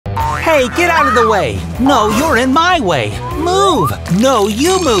Hey, get out of the way! No, you're in my way! Move! No,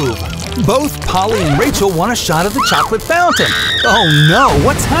 you move! Both Polly and Rachel want a shot of the chocolate fountain. Oh no,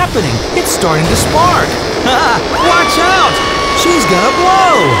 what's happening? It's starting to spark! Watch out! She's gonna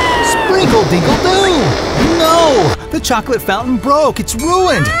blow! Sprinkle-dinkle-doo! No! The chocolate fountain broke, it's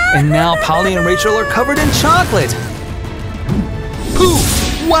ruined! And now Polly and Rachel are covered in chocolate! Poof!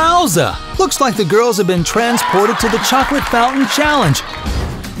 Wowza! Looks like the girls have been transported to the chocolate fountain challenge.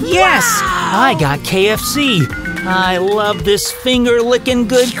 Yes! I got KFC! I love this finger-licking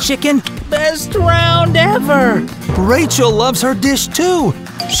good chicken! Best round ever! Rachel loves her dish too!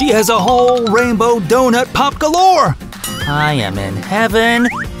 She has a whole rainbow donut pop galore! I am in heaven!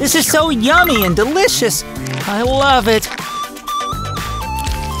 This is so yummy and delicious! I love it!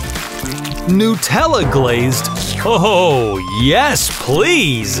 Nutella glazed? Oh, yes,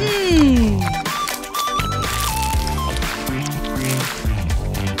 please!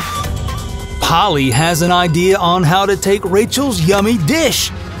 Polly has an idea on how to take Rachel's yummy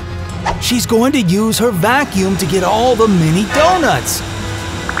dish. She's going to use her vacuum to get all the mini donuts.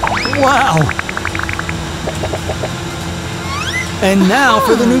 Wow! And now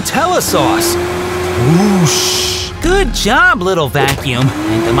for the Nutella sauce. Whoosh! Good job, little vacuum.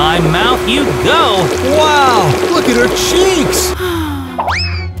 Into my mouth you go. Wow! Look at her cheeks!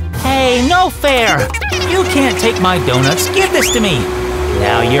 Hey, no fair! You can't take my donuts. Give this to me.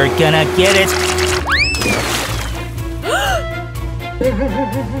 Now you're gonna get it.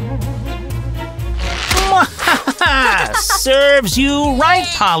 Serves you right,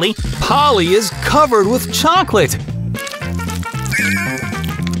 Polly. Polly is covered with chocolate.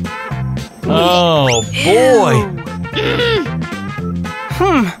 Oh, boy.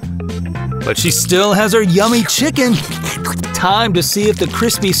 But she still has her yummy chicken. Time to see if the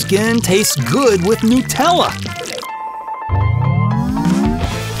crispy skin tastes good with Nutella.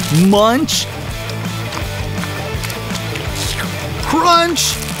 Munch.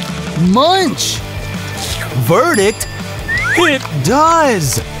 Crunch. Munch. Verdict? It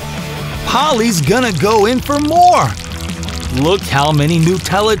does! Polly's gonna go in for more. Look how many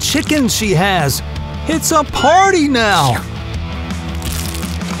Nutella chickens she has. It's a party now.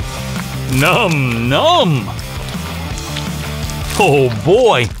 Num num. Oh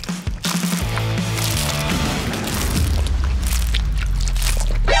boy.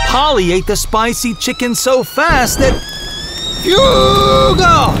 Polly ate the spicy chicken so fast that…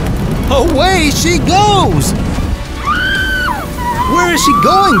 Fuga! Away she goes! Where is she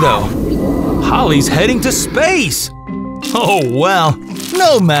going, though? Polly's heading to space! Oh, well,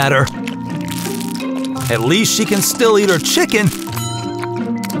 no matter. At least she can still eat her chicken.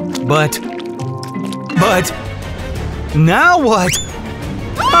 But… now what?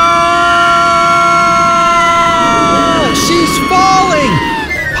 Ah! She's falling!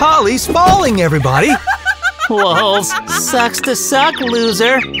 Polly's falling, everybody! Lols, sucks to suck,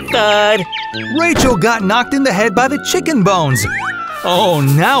 loser. Thud. Rachel got knocked in the head by the chicken bones. Oh,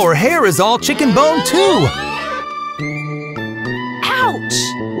 now her hair is all chicken bone too. Ouch!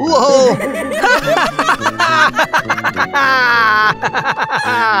 Lol.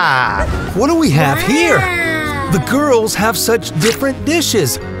 What do we have here? The girls have such different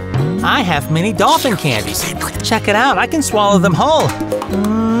dishes. I have mini dolphin candies. Check it out, I can swallow them whole.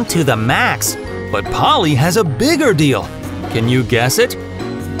 To the max. But Polly has a bigger deal. Can you guess it?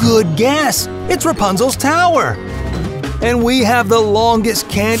 Good guess! It's Rapunzel's tower! And we have the longest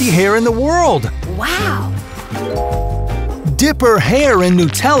candy hair in the world! Wow! Dip her hair in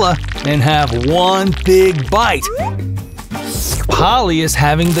Nutella and have one big bite. Polly is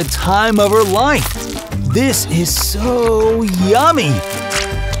having the time of her life. This is so yummy!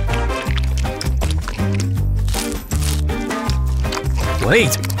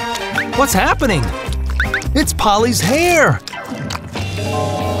 Wait! What's happening? It's Polly's hair!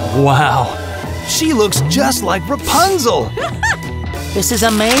 Wow! She looks just like Rapunzel! This is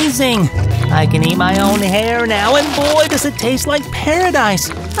amazing! I can eat my own hair now, and boy, does it taste like paradise!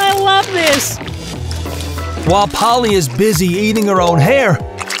 I love this! While Polly is busy eating her own hair,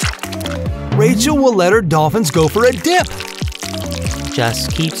 Rachel will let her dolphins go for a dip.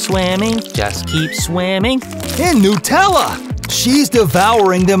 Just keep swimming, just keep swimming. In Nutella! She's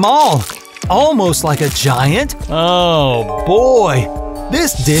devouring them all, almost like a giant. Oh boy,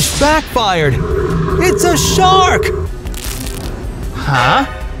 this dish backfired. It's a shark! Huh?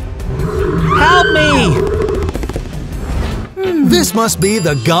 Help me! This must be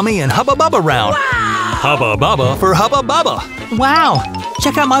the Gummy and Hubba Bubba round. Wow. Hubba Bubba for Hubba Bubba. Wow,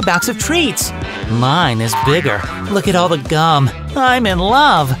 check out my box of treats. Mine is bigger. Look at all the gum. I'm in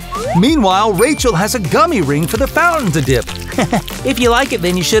love. Meanwhile, Rachel has a gummy ring for the fountain to dip. If you like it,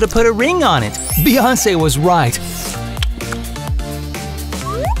 then you should have put a ring on it. Beyoncé was right.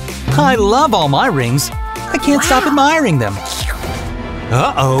 I love all my rings. I can't stop admiring them.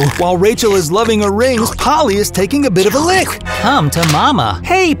 Uh-oh. While Rachel is loving her rings, Polly is taking a bit of a lick. Come to Mama.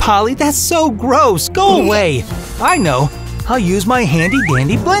 Hey, Polly, that's so gross. Go away. I know. I'll use my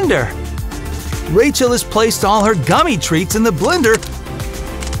handy-dandy blender. Rachel has placed all her gummy treats in the blender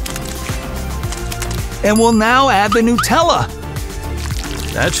and will now add the Nutella.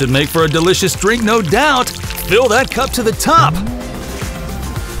 That should make for a delicious drink, no doubt. Fill that cup to the top.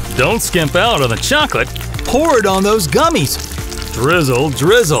 Don't skimp out on the chocolate. Pour it on those gummies. Drizzle,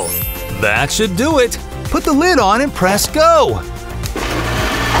 drizzle. That should do it. Put the lid on and press go.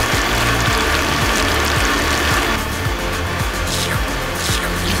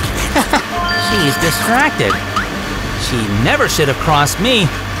 She's distracted. She never should have crossed me.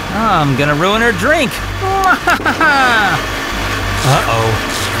 I'm gonna ruin her drink. Uh-oh.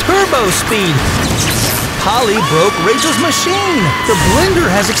 Turbo speed. Polly broke Rachel's machine. The blender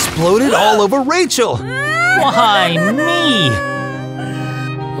has exploded all over Rachel. Why me?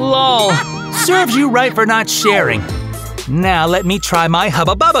 Lol. Serves you right for not sharing. Now let me try my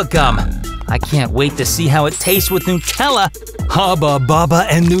Hubba Bubba gum. I can't wait to see how it tastes with Nutella. Hubba Bubba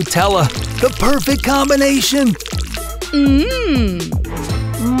and Nutella. The perfect combination.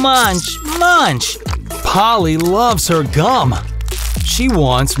 Munch, munch. Polly loves her gum. She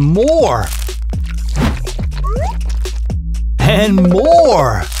wants more. And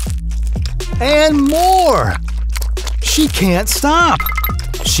more. And more. She can't stop.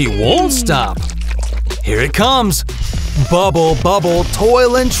 She won't stop. Here it comes. Bubble, bubble,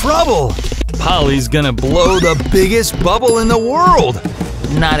 toil and trouble. Polly's gonna blow the biggest bubble in the world.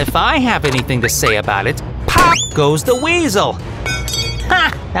 Not if I have anything to say about it. Pop goes the weasel.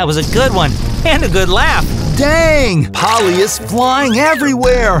 Ha! That was a good one. And a good laugh. Dang! Polly is flying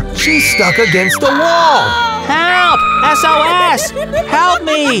everywhere. She's stuck against the wall. Help! SOS! Help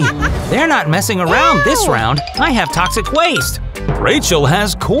me! They're not messing around this round. I have toxic waste. Rachel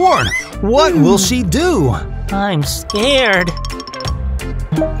has corn. What will she do? I'm scared.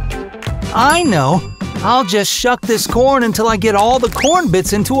 I know. I'll just shuck this corn until I get all the corn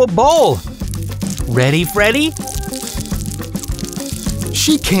bits into a bowl. Ready, Freddy?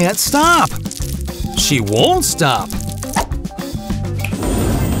 She can't stop. She won't stop.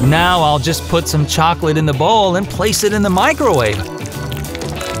 Now I'll just put some chocolate in the bowl and place it in the microwave.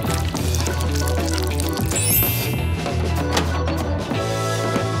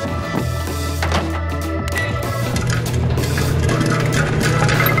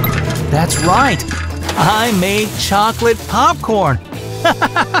 That's right. I made chocolate popcorn.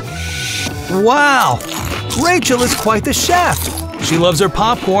 Wow! Rachel is quite the chef. She loves her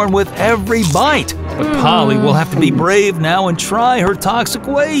popcorn with every bite. But Polly will have to be brave now and try her toxic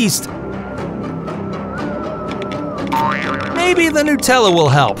waste. Maybe the Nutella will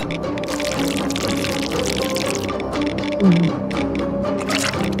help.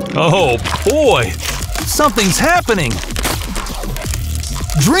 Oh boy! Something's happening!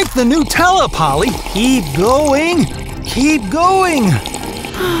 Drink the Nutella, Polly! Keep going! Keep going!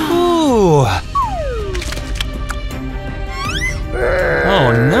 Ooh!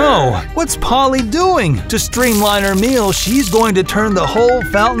 Oh no! What's Polly doing? To streamline her meal, she's going to turn the whole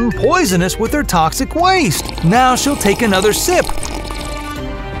fountain poisonous with her toxic waste. Now she'll take another sip.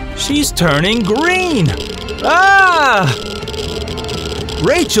 She's turning green! Ah!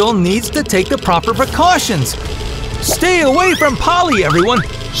 Rachel needs to take the proper precautions. Stay away from Polly, everyone!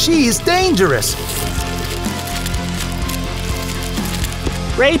 She's dangerous!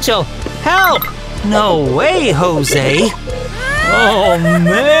 Rachel, help! No way, Jose! Oh,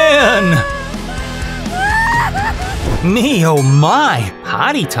 man! Me, oh my!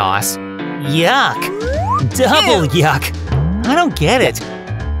 Potty toss? Yuck! Double yuck! I don't get it.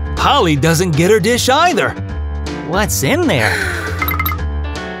 Polly doesn't get her dish either. What's in there?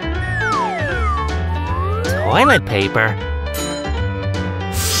 Toilet paper?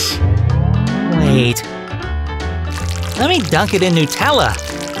 Wait. Let me dunk it in Nutella.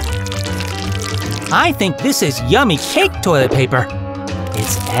 I think this is yummy cake toilet paper.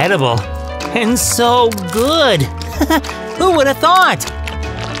 It's edible and so good. Who would have thought?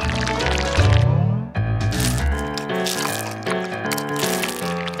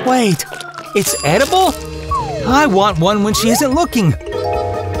 Wait, it's edible? I want one when she isn't looking.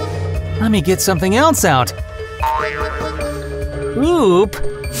 Let me get something else out. Oop.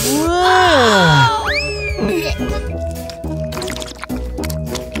 Whoa.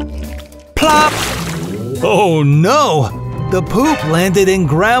 Plop! Oh no! The poop landed in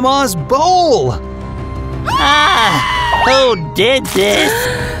Grandma's bowl! Ah! Who did this?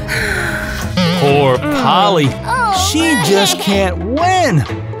 Poor Polly. She just can't win.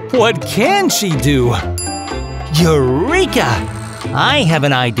 What can she do? Eureka! I have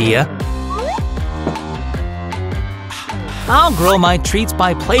an idea. I'll grow my treats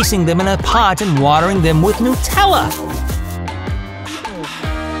by placing them in a pot and watering them with Nutella.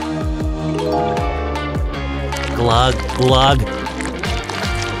 Glug, glug.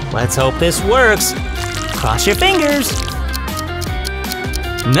 Let's hope this works. Cross your fingers.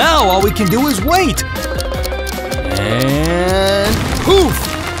 Now all we can do is wait. And poof!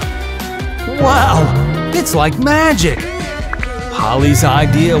 Wow, it's like magic. Polly's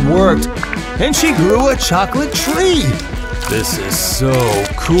idea worked, and she grew a chocolate tree. This is so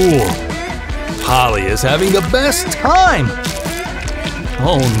cool. Polly is having the best time.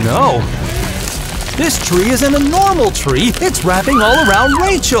 Oh no. This tree isn't a normal tree. It's wrapping all around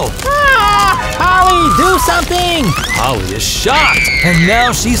Rachel. Ah! Polly, do something! Polly is shocked, and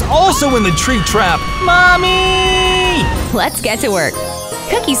now she's also in the tree trap. Mommy! Let's get to work.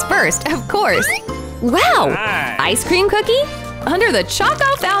 Cookies first, of course. Wow! Nice. Ice cream cookie? Under the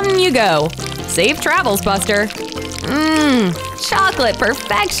Choco Fountain you go. Safe travels, Buster. Chocolate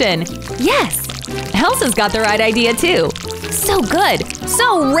perfection. Yes! Elsa's got the right idea too. So good,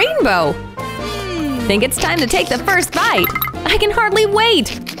 so rainbow. Think it's time to take the first bite. I can hardly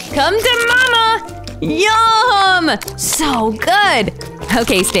wait. Come to Mama! Yum! So good.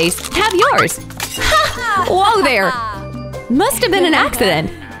 Okay, Stace, have yours. Ha! Whoa there. Must have been an accident.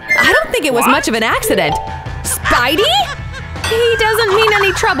 I don't think it was much of an accident. Spidey? He doesn't mean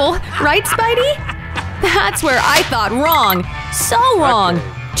any trouble, right, Spidey? That's where I thought wrong. So wrong.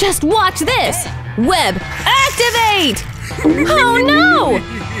 Just watch this. Web, activate! Oh no!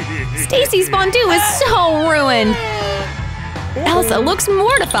 Stacy's fondue is so ruined. Elsa looks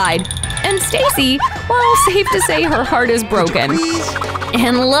mortified. And Stacy, well, safe to say her heart is broken.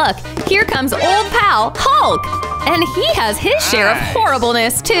 And look, here comes old pal, Hulk! And he has his share of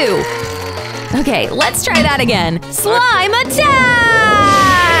horribleness, too. Okay, let's try that again. Slime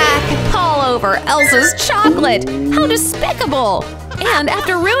attack! All over Elsa's chocolate! How despicable! And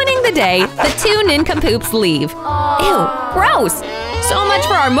after ruining the day, the two nincompoops leave. Ew, gross! So much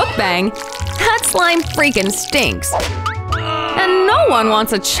for our mukbang. That slime freaking stinks. And no one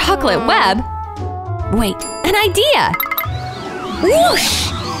wants a chocolate web. Wait, an idea!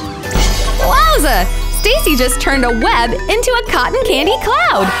 Whoosh! Wowza! Stacy just turned a web into a cotton candy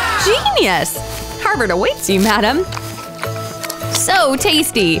cloud! Genius! Harvard awaits you, madam. So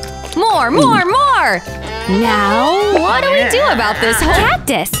tasty! More, more, more! Now, what do we do about this whole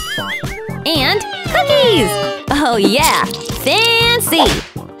cactus? And cookies! Oh yeah, fancy!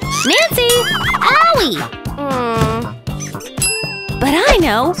 Nancy! Owie! But I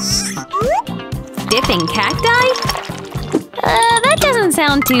know! Dipping cacti? That doesn't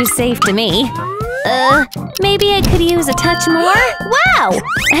sound too safe to me. Maybe I could use a touch more? Wow!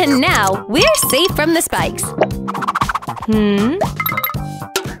 And now, we're safe from the spikes.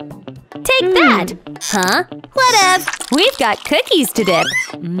 Take that! Huh? Whatever! We've got cookies to dip.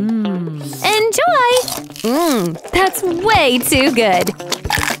 Enjoy! That's way too good.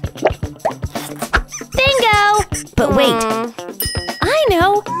 Bingo! But wait. I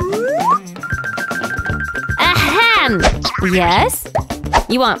know. Ahem! Yes?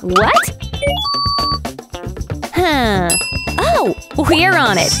 You want what? Huh. Oh, we're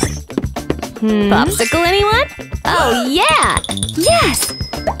on it. Popsicle, anyone? Oh, yeah! Yes!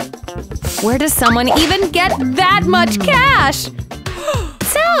 Where does someone even get that much cash?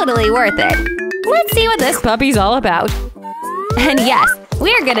 Totally worth it. Let's see what this puppy's all about. And yes,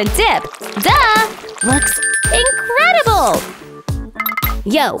 we're gonna dip. Duh! Looks incredible!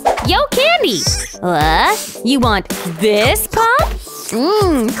 Yo, candy! You want this pop?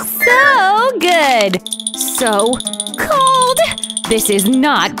 So good! So cold! This is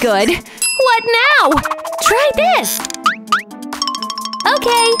not good! What now? Try this!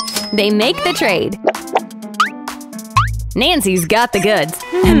 Okay, they make the trade. Nancy's got the goods,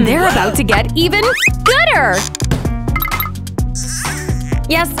 and they're about to get even gooder!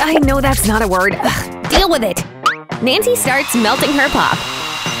 Yes, I know that's not a word. Ugh, deal with it! Nancy starts melting her pop.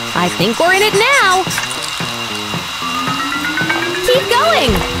 I think we're in it now! Keep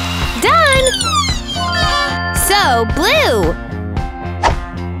going! Done! So blue!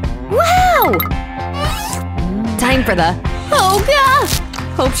 Wow! Time for the… Oh gosh!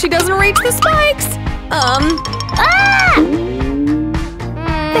 Hope she doesn't reach the spikes! Ah!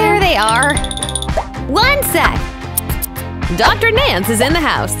 There they are! 1 sec! Dr. Nance is in the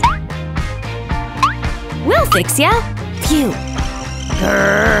house. We'll fix ya! Phew!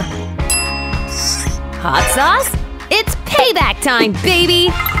 Grr. Hot sauce? It's Payback time, baby!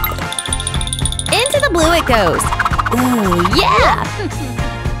 Into the blue it goes. Ooh, yeah!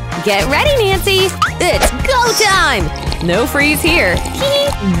 Get ready, Nancy! It's go time! No freeze here.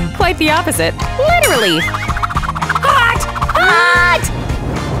 Quite the opposite. Literally. Hot! Hot!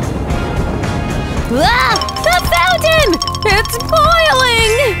 Ah! The fountain! It's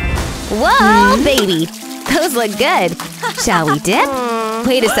boiling! Whoa, baby! Those look good. Shall we dip?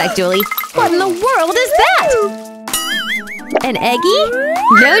 Wait a sec, Julie. What in the world is that? An eggie?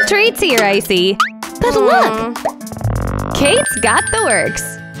 No treats here, I see. But look! Kate's got the works.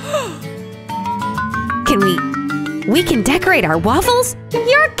 We can decorate our waffles?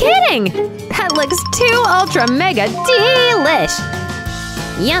 You're kidding! That looks too ultra mega delish!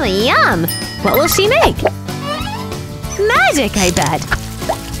 Yummy yum! What will she make? Magic, I bet!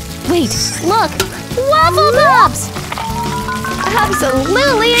 Wait, look! Waffle tops!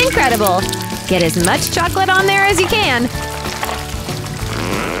 Absolutely incredible! Get as much chocolate on there as you can.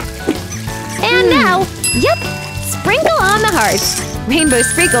 And now, yep, sprinkle on the hearts. Rainbow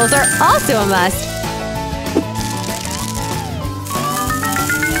sprinkles are also a must.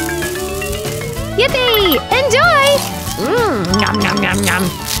 Yippee! Enjoy! Nom nom nom nom.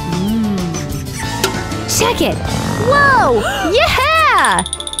 Check it! Whoa! Yeah!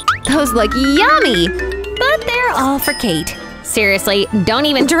 Those look yummy! But they're all for Kate. Seriously, don't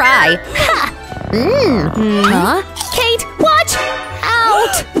even try. Ha! Huh? Kate, watch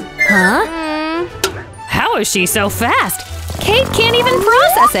out! Huh? How is she so fast? Kate can't even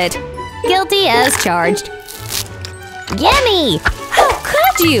process it. Guilty as charged. Gimme! How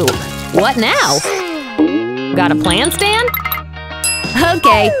could you? What now? Got a plan, Stan?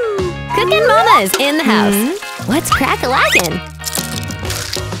 Okay. Cookin' Mama is in the house. What's crack-a-lackin'?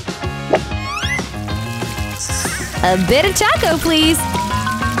 A bit of choco, please.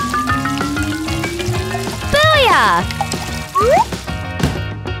 Booyah!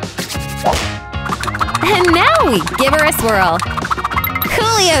 And now we give her a swirl.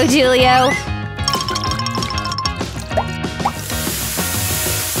 Coolio, Julio.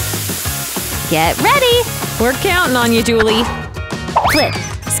 Get ready! We're counting on you, Julie. Flip,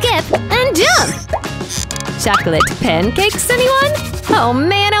 skip, and jump! Chocolate pancakes, anyone? Oh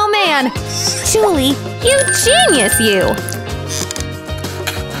man, oh man! Julie, you genius, you!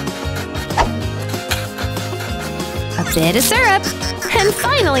 A bit of syrup. And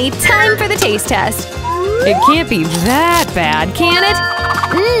finally, time for the taste test. It can't be that bad, can it?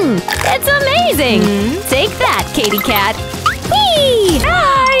 It's amazing! Take that, Katy Cat! Whee!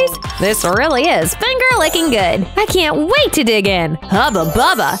 Guys! This really is finger-licking good. I can't wait to dig in. Hubba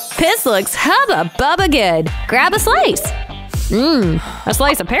bubba! This looks hubba bubba good. Grab a slice. A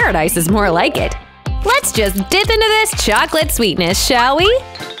slice of paradise is more like it. Let's just dip into this chocolate sweetness, shall we?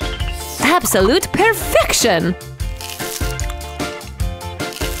 Absolute perfection!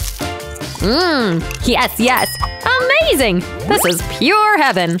 Yes, yes! Amazing! This is pure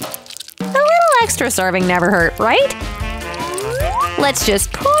heaven! A little extra serving never hurt, right? Let's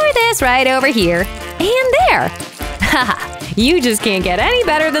just pour this right over here. And there! Haha! You just can't get any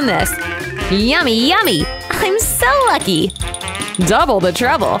better than this! Yummy, yummy! I'm so lucky! Double the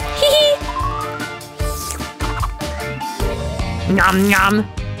trouble! Hee hee! Nom nom!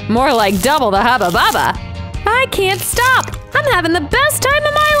 More like double the hubba bubba! I can't stop! I'm having the best time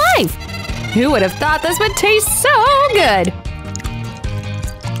of my life! Who would have thought this would taste so good?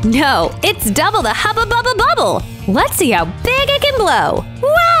 No, it's double the hubba bubba bubble! Let's see how big it can blow!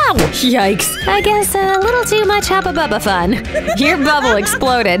 Wow! Yikes! I guess a little too much hubba bubba fun. Your bubble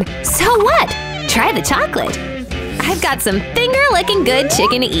exploded. So what? Try the chocolate. I've got some finger-licking good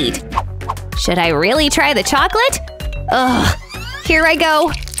chicken to eat. Should I really try the chocolate? Ugh. Here I go.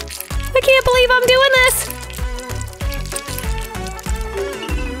 I can't believe I'm doing this!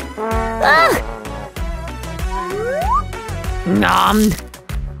 Ugh! Nom!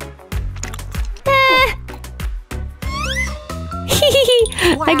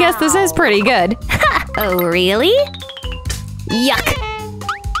 I guess this is pretty good. Oh, really? Yuck!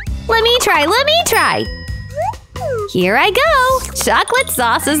 Let me try! Here I go! Chocolate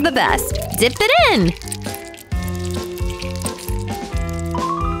sauce is the best. Dip it in!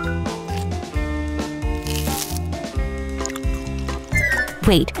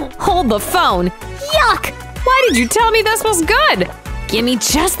 Wait, hold the phone! Yuck! Why did you tell me this was good? Give me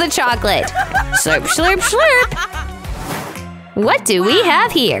just the chocolate! Slurp, slurp, slurp! What do we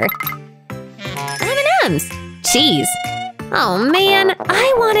have here? M&Ms! Cheese! Oh man,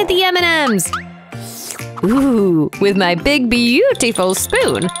 I wanted the M&Ms! Ooh, with my big beautiful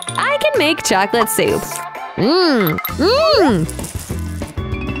spoon, I can make chocolate soup.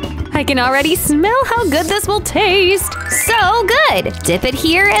 I I can already smell how good this will taste. So good! Dip it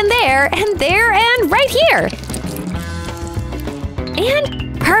here and there and right here.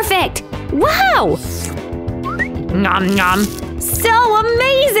 And perfect! Wow! Nom nom! So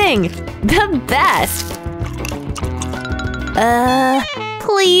amazing! The best!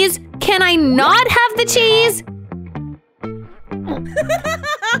 Please, can I not have the cheese?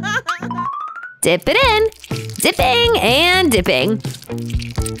 Dip it in. Dipping and dipping.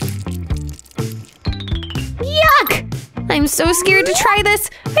 Yuck! I'm so scared to try this.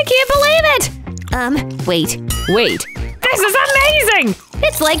 I can't believe it. Wait. This is amazing!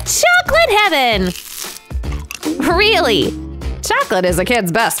 It's like chocolate heaven! Really? Chocolate is a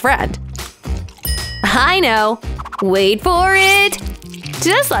kid's best friend. I know. Wait for it.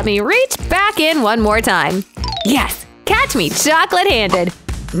 Just let me reach back in one more time. Yes, catch me chocolate-handed.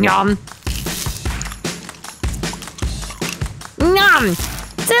 Yum. Nom!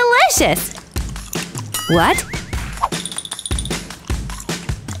 Delicious! What?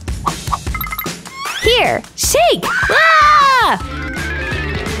 Here, shake! Ah!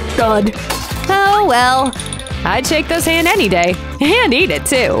 God. Oh well. I'd shake this hand any day. And eat it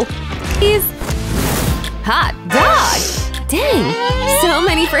too. He's… hot dog! Dang, so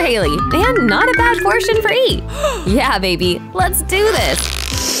many for Haley. And not a bad portion for E. Yeah, baby, let's do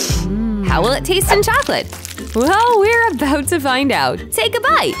this. How will it taste in chocolate? Well, we're about to find out. Take a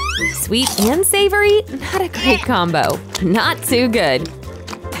bite. Sweet and savory, not a great combo. Not too good.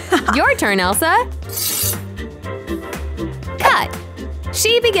 Your turn, Elsa. Cut.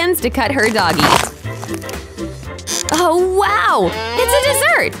 She begins to cut her doggies. Oh, wow! It's a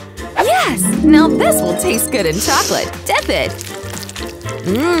dessert! Yes! Now this will taste good in chocolate. Dip it.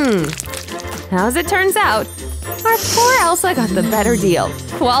 As it turns out, our poor Elsa got the better deal.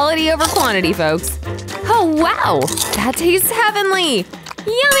 Quality over quantity, folks. Oh, wow! That tastes heavenly!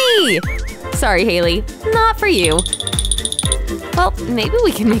 Yummy! Sorry, Haley. Not for you. Well, maybe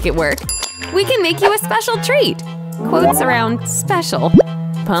we can make it work. We can make you a special treat. Quotes around special.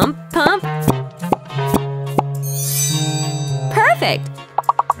 Pump, pump. Perfect!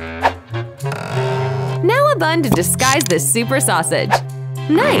 Now a bun to disguise this super sausage.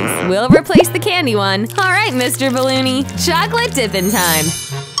 Nice! We'll replace the candy one. All right, Mr. Balloony. Chocolate dipping time.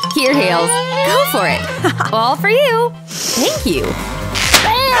 Here, Hales. Go for it. All for you. Thank you.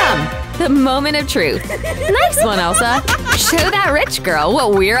 Bam! The moment of truth. Nice one, Elsa. Show that rich girl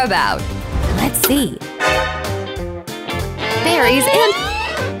what we're about. Let's see. Berries and…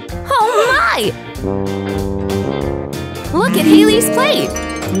 oh my! Look at Haley's plate.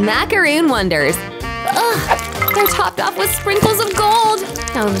 Macaroon wonders. Ugh, they're topped off with sprinkles of gold.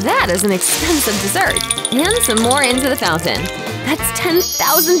 Now that is an expensive dessert. And some more into the fountain. That's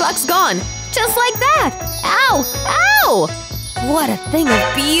 10,000 bucks gone. Just like that. Ow! Ow! What a thing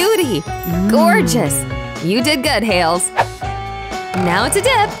of beauty. Gorgeous. You did good, Hales. Now to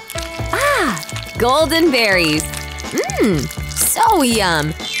dip. Ah, golden berries. So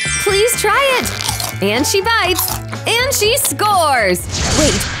yum. Please try it. And she bites. And she scores.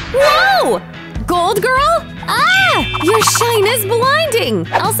 Wait, whoa! Gold girl? Ah! Your shine is blinding!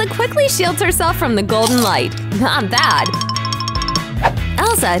 Elsa quickly shields herself from the golden light. Not bad.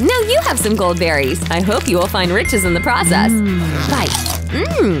 Elsa, now you have some gold berries. I hope you will find riches in the process. Bite.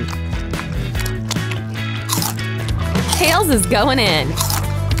 Tails is going in.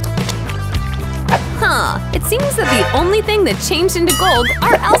 Huh, it seems that the only thing that changed into gold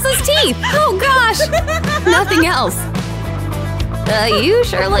are Elsa's teeth! Oh gosh! Nothing else. You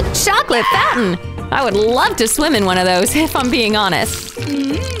sure look chocolate fountain. I would love to swim in one of those, if I'm being honest.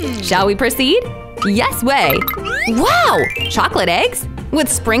 Shall we proceed? Yes way. Wow! Chocolate eggs? With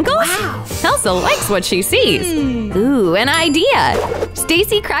sprinkles? Wow. Elsa likes what she sees. Ooh, an idea!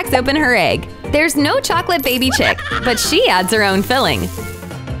 Stacy cracks open her egg. There's no chocolate baby chick, but she adds her own filling.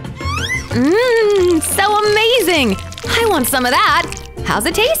 So amazing! I want some of that! How's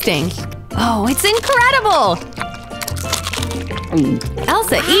it tasting? Oh, it's incredible!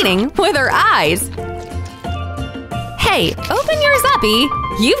 Elsa eating with her eyes. Hey, open yours up, E.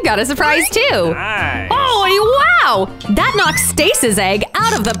 You've got a surprise too! Nice. Holy wow! That knocks Stace's egg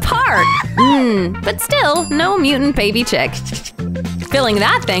out of the park! But still, no mutant baby chick. Filling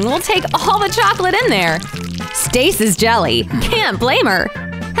that thing will take all the chocolate in there. Stace is jelly. Can't blame her.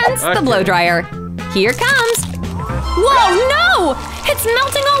 Hence the blow dryer. Here comes. Whoa, no! It's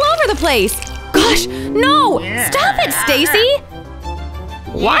melting all over the place. Gosh, no! Stop it, Stacy!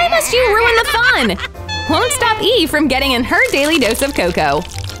 Why must you ruin the fun? Won't stop E from getting in her daily dose of cocoa.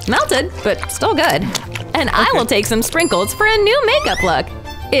 Melted, but still good. And I will take some sprinkles for a new makeup look.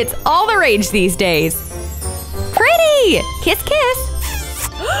 It's all the rage these days. Pretty! Kiss, kiss.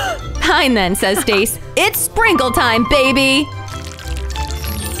 Fine then, says Stace. It's sprinkle time, baby!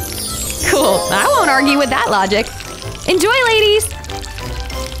 Cool, I won't argue with that logic. Enjoy, ladies!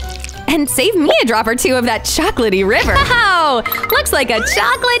 And save me a drop or two of that chocolatey river. Wow! Looks like a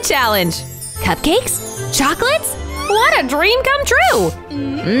chocolate challenge. Cupcakes? Chocolates? What a dream come true!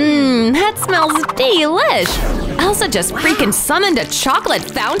 Mmm, that smells delish. Elsa just freaking summoned a chocolate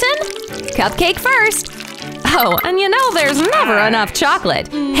fountain? Cupcake first. Oh, and you know there's never enough chocolate.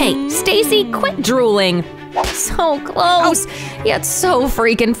 Hey, Stacy, quit drooling. So close, yet so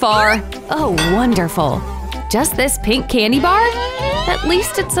freaking far. Oh, wonderful. Just this pink candy bar? At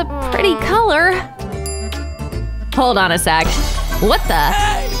least it's a pretty color. Hold on a sec. What the?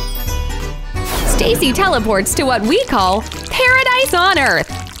 Stacy teleports to what we call paradise on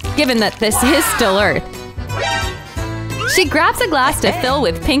Earth, given that this is still Earth. She grabs a glass to fill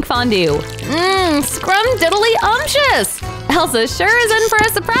with pink fondue. Mmm, scrum-diddly-umptious! Elsa sure is in for a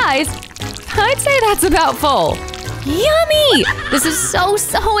surprise. I'd say that's about full. Yummy! This is so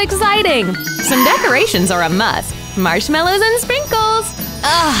exciting! Some decorations are a must. Marshmallows and sprinkles!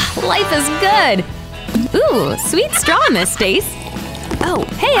 Ah, life is good! Ooh, sweet straw, Miss Stace. Oh,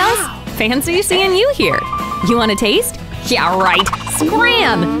 hey, Els! Fancy seeing you here. You want a taste? Yeah, right.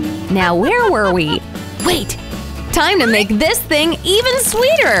 Scram! Now where were we? Wait! Time to make this thing even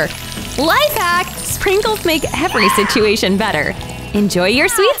sweeter! Life hack! Sprinkles make every situation better. Enjoy your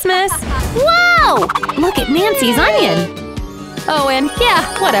sweets, miss! Whoa! Look at Nancy's onion! Oh, and yeah,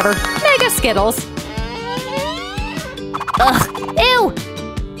 whatever. Mega Skittles. Ugh, ew!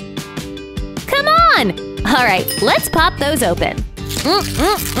 Come on! Alright, let's pop those open.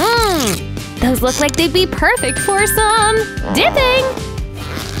 Those look like they'd be perfect for some dipping!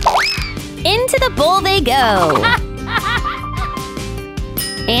 Into the bowl they go!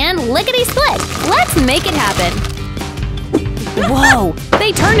 And lickety-split! Let's make it happen! Whoa!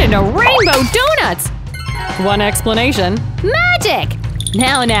 They turned into rainbow donuts! One explanation. Magic!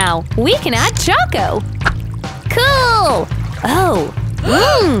 Now, we can add choco! Cool! Oh!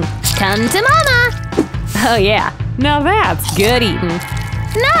 Come to mama! Oh yeah, now that's good eating!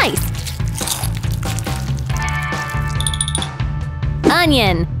 Nice!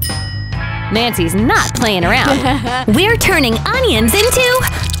 Onion! Nancy's not playing around. We're turning onions into,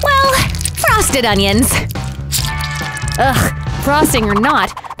 well, frosted onions. Ugh, frosting or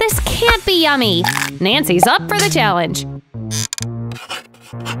not, this can't be yummy. Nancy's up for the challenge.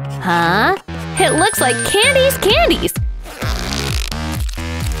 Huh? It looks like candies!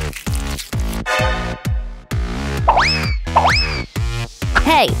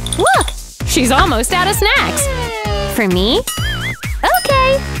 Hey, look! She's almost out of snacks. For me?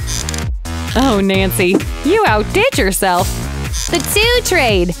 Okay. Oh, Nancy, you outdid yourself. The two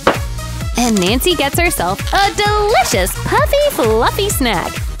trade. And Nancy gets herself a delicious, puffy, fluffy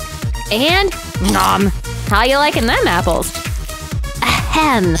snack. And nom! How you liking them apples?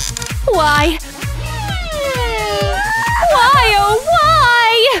 Ahem. Why? Why, oh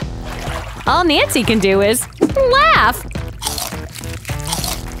why? All Nancy can do is laugh.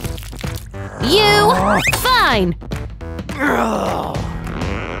 You fine.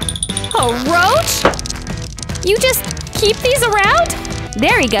 A roach? You just keep these around?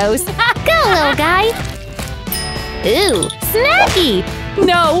 There he goes. Go, little guy. Ooh, snacky.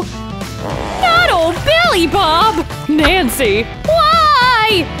 No, not old Billy Bob. Nancy,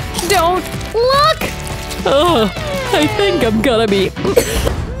 why? Don't look. Oh, I think I'm gonna be…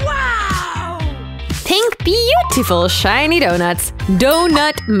 Wow! Pink, beautiful, shiny donuts.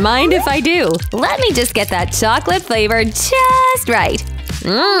 Donut, mind if I do. Let me just get that chocolate flavor just right.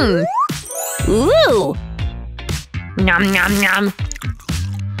 Mmm. Ooh! Nom nom nom!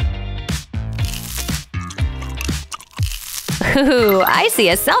 Ooh, I see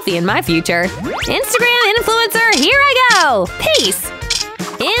a selfie in my future. Instagram influencer, here I go! Peace!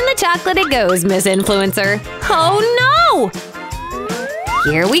 In the chocolate it goes, Miss Influencer. Oh no!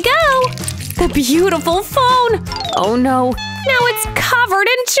 Here we go! The beautiful phone! Oh no, now it's covered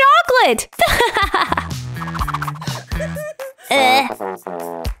in chocolate!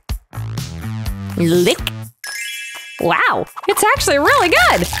 Lick. Wow, it's actually really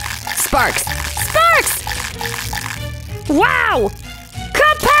good! Sparks! Sparks! Wow!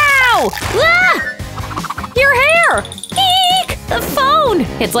 Kapow! Ah! Your hair! Eek! The phone!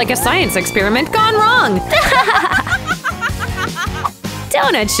 It's like a science experiment gone wrong!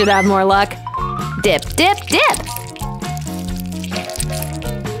 Donuts should have more luck. Dip, dip, dip!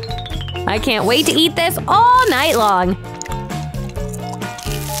 I can't wait to eat this all night long!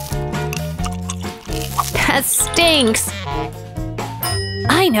 That stinks!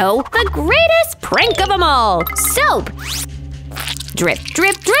 I know! The greatest prank of them all! Soap! Drip,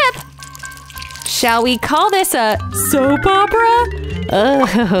 drip, drip! Shall we call this a soap opera?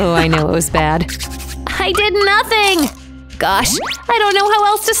 Oh, I know it was bad. I did nothing! Gosh, I don't know how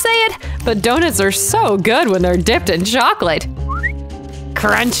else to say it, but donuts are so good when they're dipped in chocolate.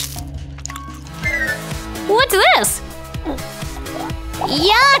 Crunch. What's this?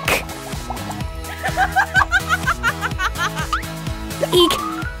 Yuck! Eek!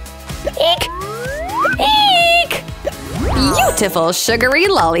 Eek! Eek! Beautiful sugary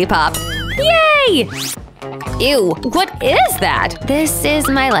lollipop! Yay! Ew, what is that? This is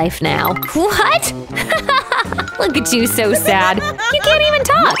my life now. What? Look at you, so sad. You can't even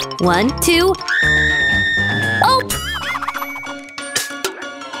talk. 1, 2. Oh!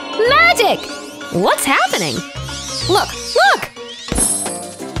 Magic! What's happening? Look, look!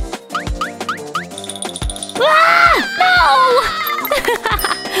 Ah!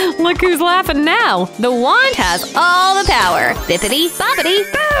 No! Look who's laughing now. The wand has all the power. Bippity boppity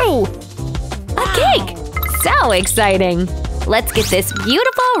boo! A cake! So exciting! Let's get this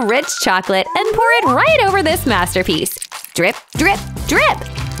beautiful, rich chocolate and pour it right over this masterpiece. Drip, drip, drip!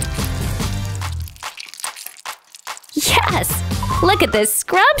 Yes! Look at this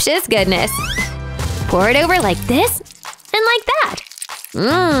scrumptious goodness! Pour it over like this and like that.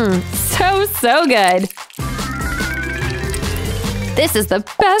 Mmm, so good! This is the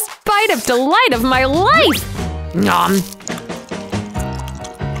best bite of delight of my life! Nom!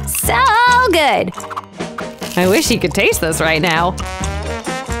 So good! I wish he could taste this right now.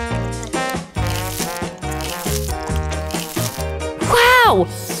 Wow!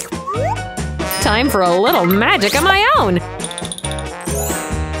 Time for a little magic of my own!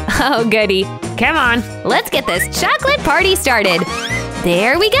 Oh goody, come on, let's get this chocolate party started!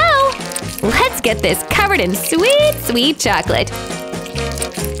 There we go! Let's get this covered in sweet, sweet chocolate!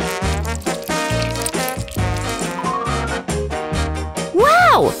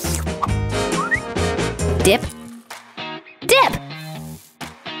 Wow! Dip, dip!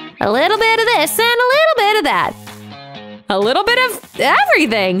 A little bit of this and a little bit of that. A little bit of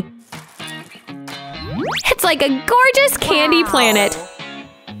everything. It's like a gorgeous candy planet.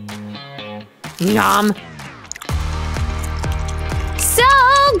 Yum. So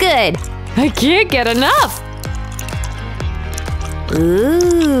good. I can't get enough.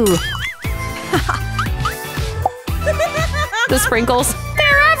 Ooh. The sprinkles,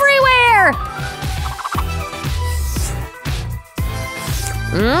 they're everywhere.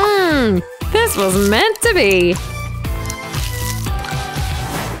 Mmm, this was meant to be.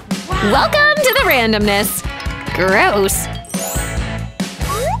 Welcome to the randomness. Gross.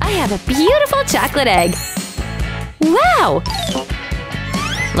 I have a beautiful chocolate egg. Wow.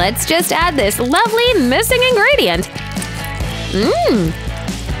 Let's just add this lovely missing ingredient. Mmm.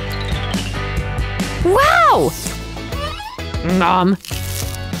 Wow. Nom.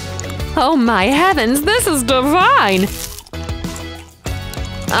 Oh my heavens, this is divine.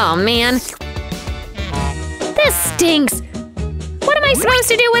 Oh man. This stinks. What am I supposed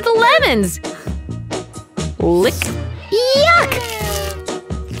to do with lemons? Lick. Yuck!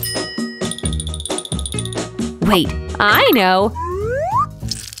 Wait, I know.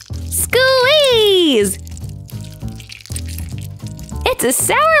 Squeeze! It's a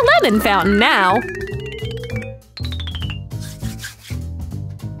sour lemon fountain now.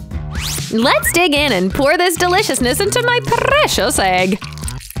 Let's dig in and pour this deliciousness into my precious egg.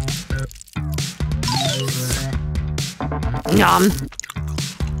 Yum.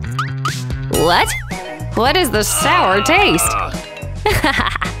 What? What is the sour taste?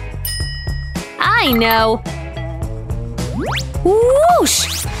 I know.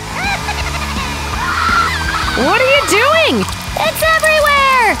 Whoosh! What are you doing? It's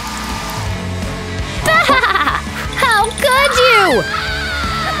everywhere! How could you?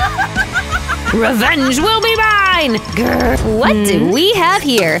 Revenge will be mine! Grr. What do we have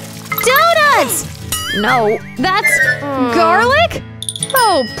here? Donuts! No, that's garlic?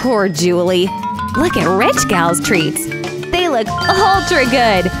 Oh, poor Julie. Look at Rich Gal's treats. They look ultra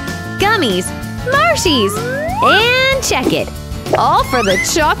good. Gummies, Marshies, and check it. All for the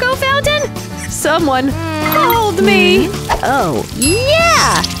Choco Fountain? Someone hold me! Oh,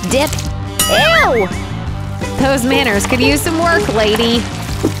 yeah! Dip. Ew! Those manners could use some work, lady.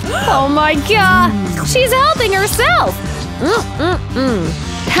 Oh my god! She's helping herself!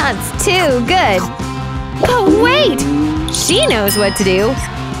 That's too good! Oh wait! She knows what to do!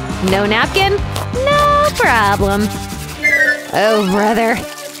 No napkin? No problem! Oh brother!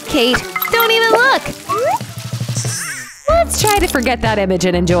 Kate, don't even look! Let's try to forget that image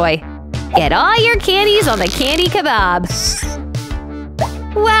and enjoy. Get all your candies on the candy kebab!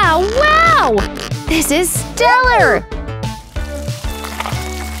 Wow, wow! This is stellar!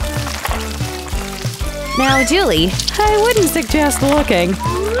 Now, Julie, I wouldn't suggest looking.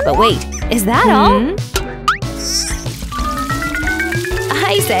 But wait, is that all?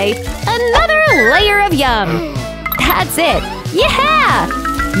 I say, another layer of yum. That's it. Yeah!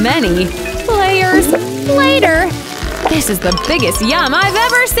 Many layers later. This is the biggest yum I've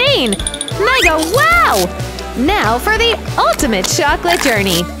ever seen. Mega wow! Now for the ultimate chocolate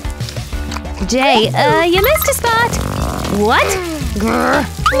journey. Jay, you missed a spot. What? Grr,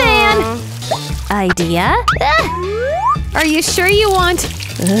 man. Idea? Are you sure you want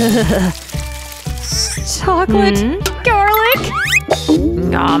chocolate garlic?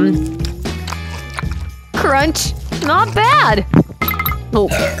 Nom. Crunch. Not bad. Oh.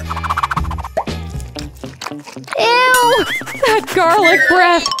 Ew! That garlic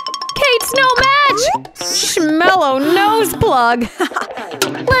breath. Kate's no match. Schmello nose plug.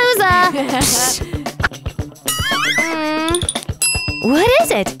 Loser. What is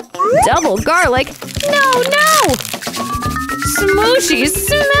it? Double garlic? No, no! Smooshy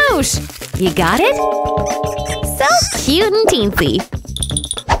smoosh! You got it? So cute and teensy.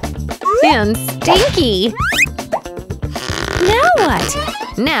 And stinky. Now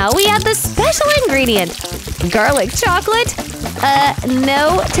what? Now we have the special ingredient. Garlic chocolate?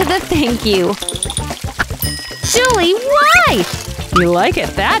 No to the thank you. Julie, why? You like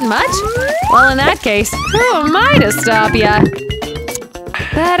it that much? Well, in that case, who am I to stop ya?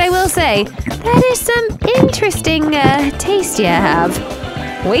 But I will say, that is some interesting, taste you have.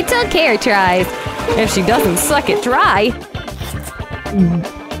 Wait till Care tries. If she doesn't suck it dry.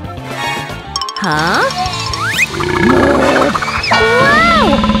 Huh? Wow!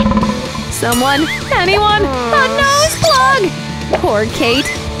 Someone, anyone, a nose plug! Poor Kate.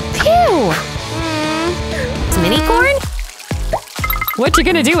 Phew! Mini corn? What you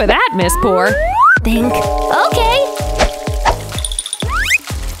gonna do with that, Miss Poor? Think. Okay.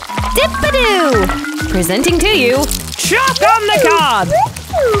 Dip-a-doo! Presenting to you, Choc on the Cob!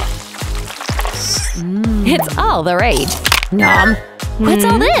 It's all the rage. Nom. What's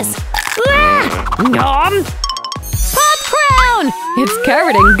all this? Ah! Nom! Pop crown! It's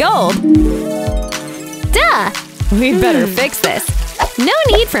covered in gold. Duh! We'd better fix this. No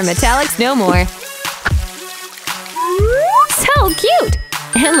need for metallics no more. So cute!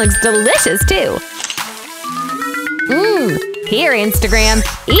 And looks delicious too. Here, Instagram,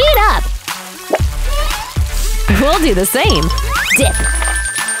 eat up! We'll do the same. Dip.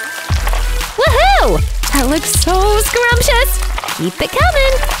 Woohoo! That looks so scrumptious! Keep it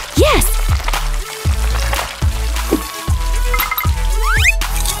coming! Yes!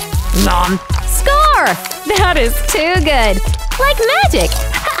 Nom! Score! That is too good! Like magic!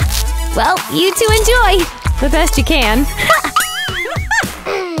 Ha! Well, you two enjoy! The best you can.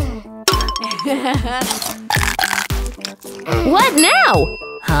 What now?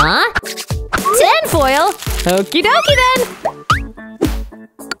 Huh? Tinfoil? Okie dokie then!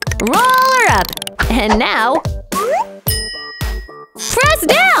 Roll her up! And now… press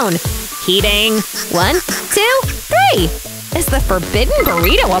down! Heating. 1, 2, 3! Is the forbidden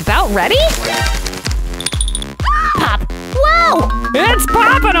burrito about ready? Pop! Whoa! It's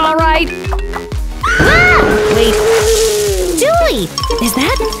popping all right! Ah! Wait. Julie! Is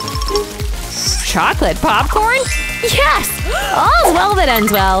that… chocolate popcorn? Yes! All's well that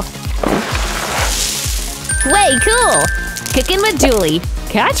ends well. Way cool! Cooking with Julie.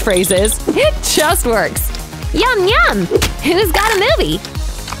 Catchphrases. It just works. Yum yum! Who's got a movie?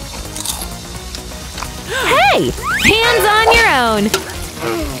 Hey! Hands on your own!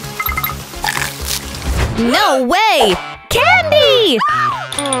 No way! Candy!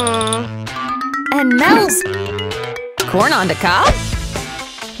 And Mel's… corn on the cob?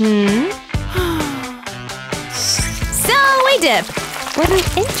 So we dip. What an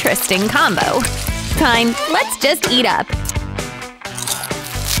interesting combo. Fine, let's just eat up.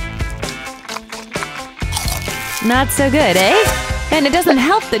 Not so good, eh? And it doesn't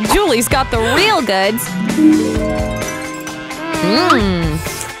help that Julie's got the real goods.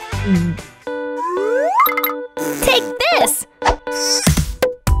 Take this!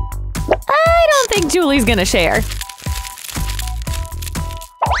 I don't think Julie's gonna share.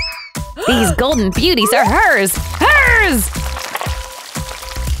 These golden beauties are hers! Hers!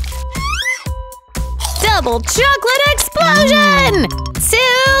 Double chocolate explosion!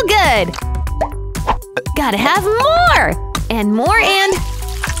 Too good! Gotta have more! And more and…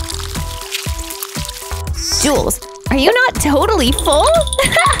 Jules, are you not totally full?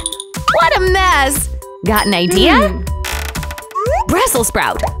 What a mess! Got an idea? Brussels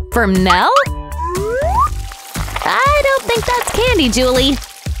sprout from Nell? I don't think that's candy, Julie.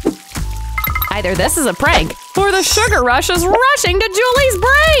 Either this is a prank, or the sugar rush is rushing to Julie's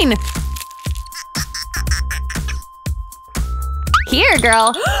brain! Here,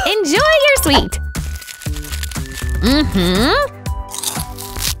 girl. Enjoy your sweet.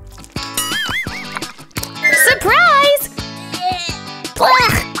 Surprise!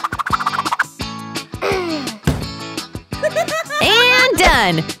 And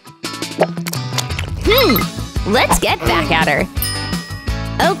done. Let's get back at her.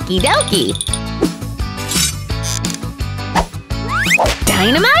 Okie dokie.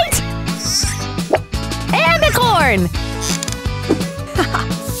 Dynamite? And a corn!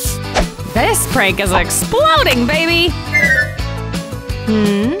 This prank is exploding, baby!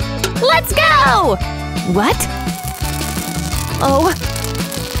 Let's go! What? Oh.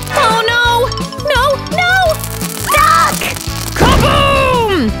 Oh no! No, no! Stuck!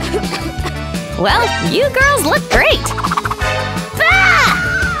 Kaboom! Well, you girls look great! Ah!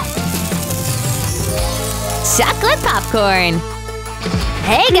 Chocolate popcorn!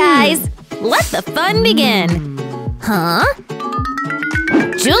 Hey guys! Let the fun begin! Huh?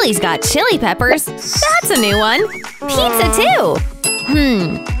 Julie's got chili peppers. That's a new one. Pizza too.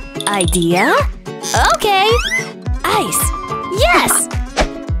 Idea? Okay. Ice. Yes!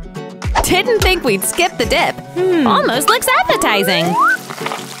 Didn't think we'd skip the dip. Almost looks appetizing.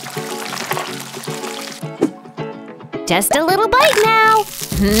 Just a little bite now.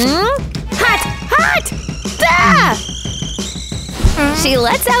 Hot! Hot! Ah! She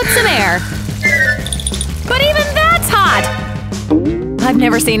lets out some air. But even that's hot! I've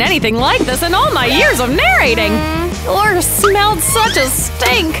never seen anything like this in all my years of narrating! Or smelled such a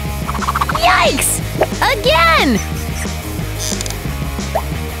stink! Yikes! Again!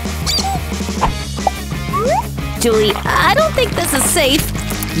 Julie, I don't think this is safe.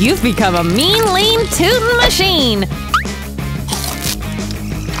 You've become a mean, lean, tootin' machine!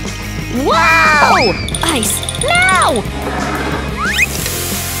 Whoa! Ice! Now!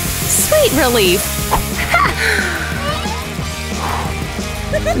 Sweet relief!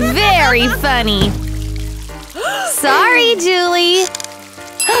 Very funny! Sorry, Julie!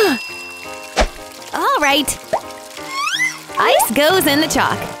 Alright. Ice goes in the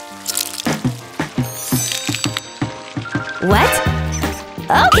chalk. What?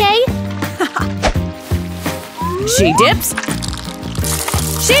 Okay. She dips.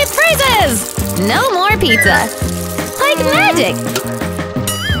 She freezes! No more pizza. Like magic!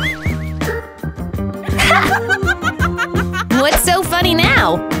 What's so funny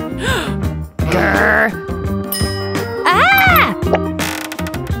now? Grr. Ah!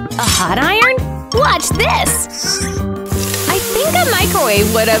 A hot iron? Watch this! I think a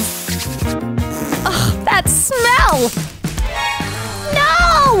microwave would have… Oh, that smell!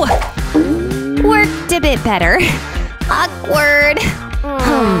 No! Worked a bit better. Awkward.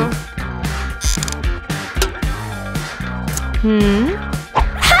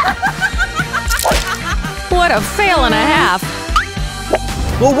 What a fail and a half!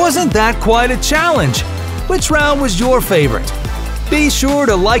 Well, wasn't that quite a challenge? Which round was your favorite? Be sure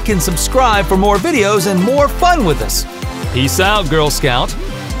to like and subscribe for more videos and more fun with us. Peace out, Girl Scout.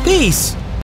 Peace!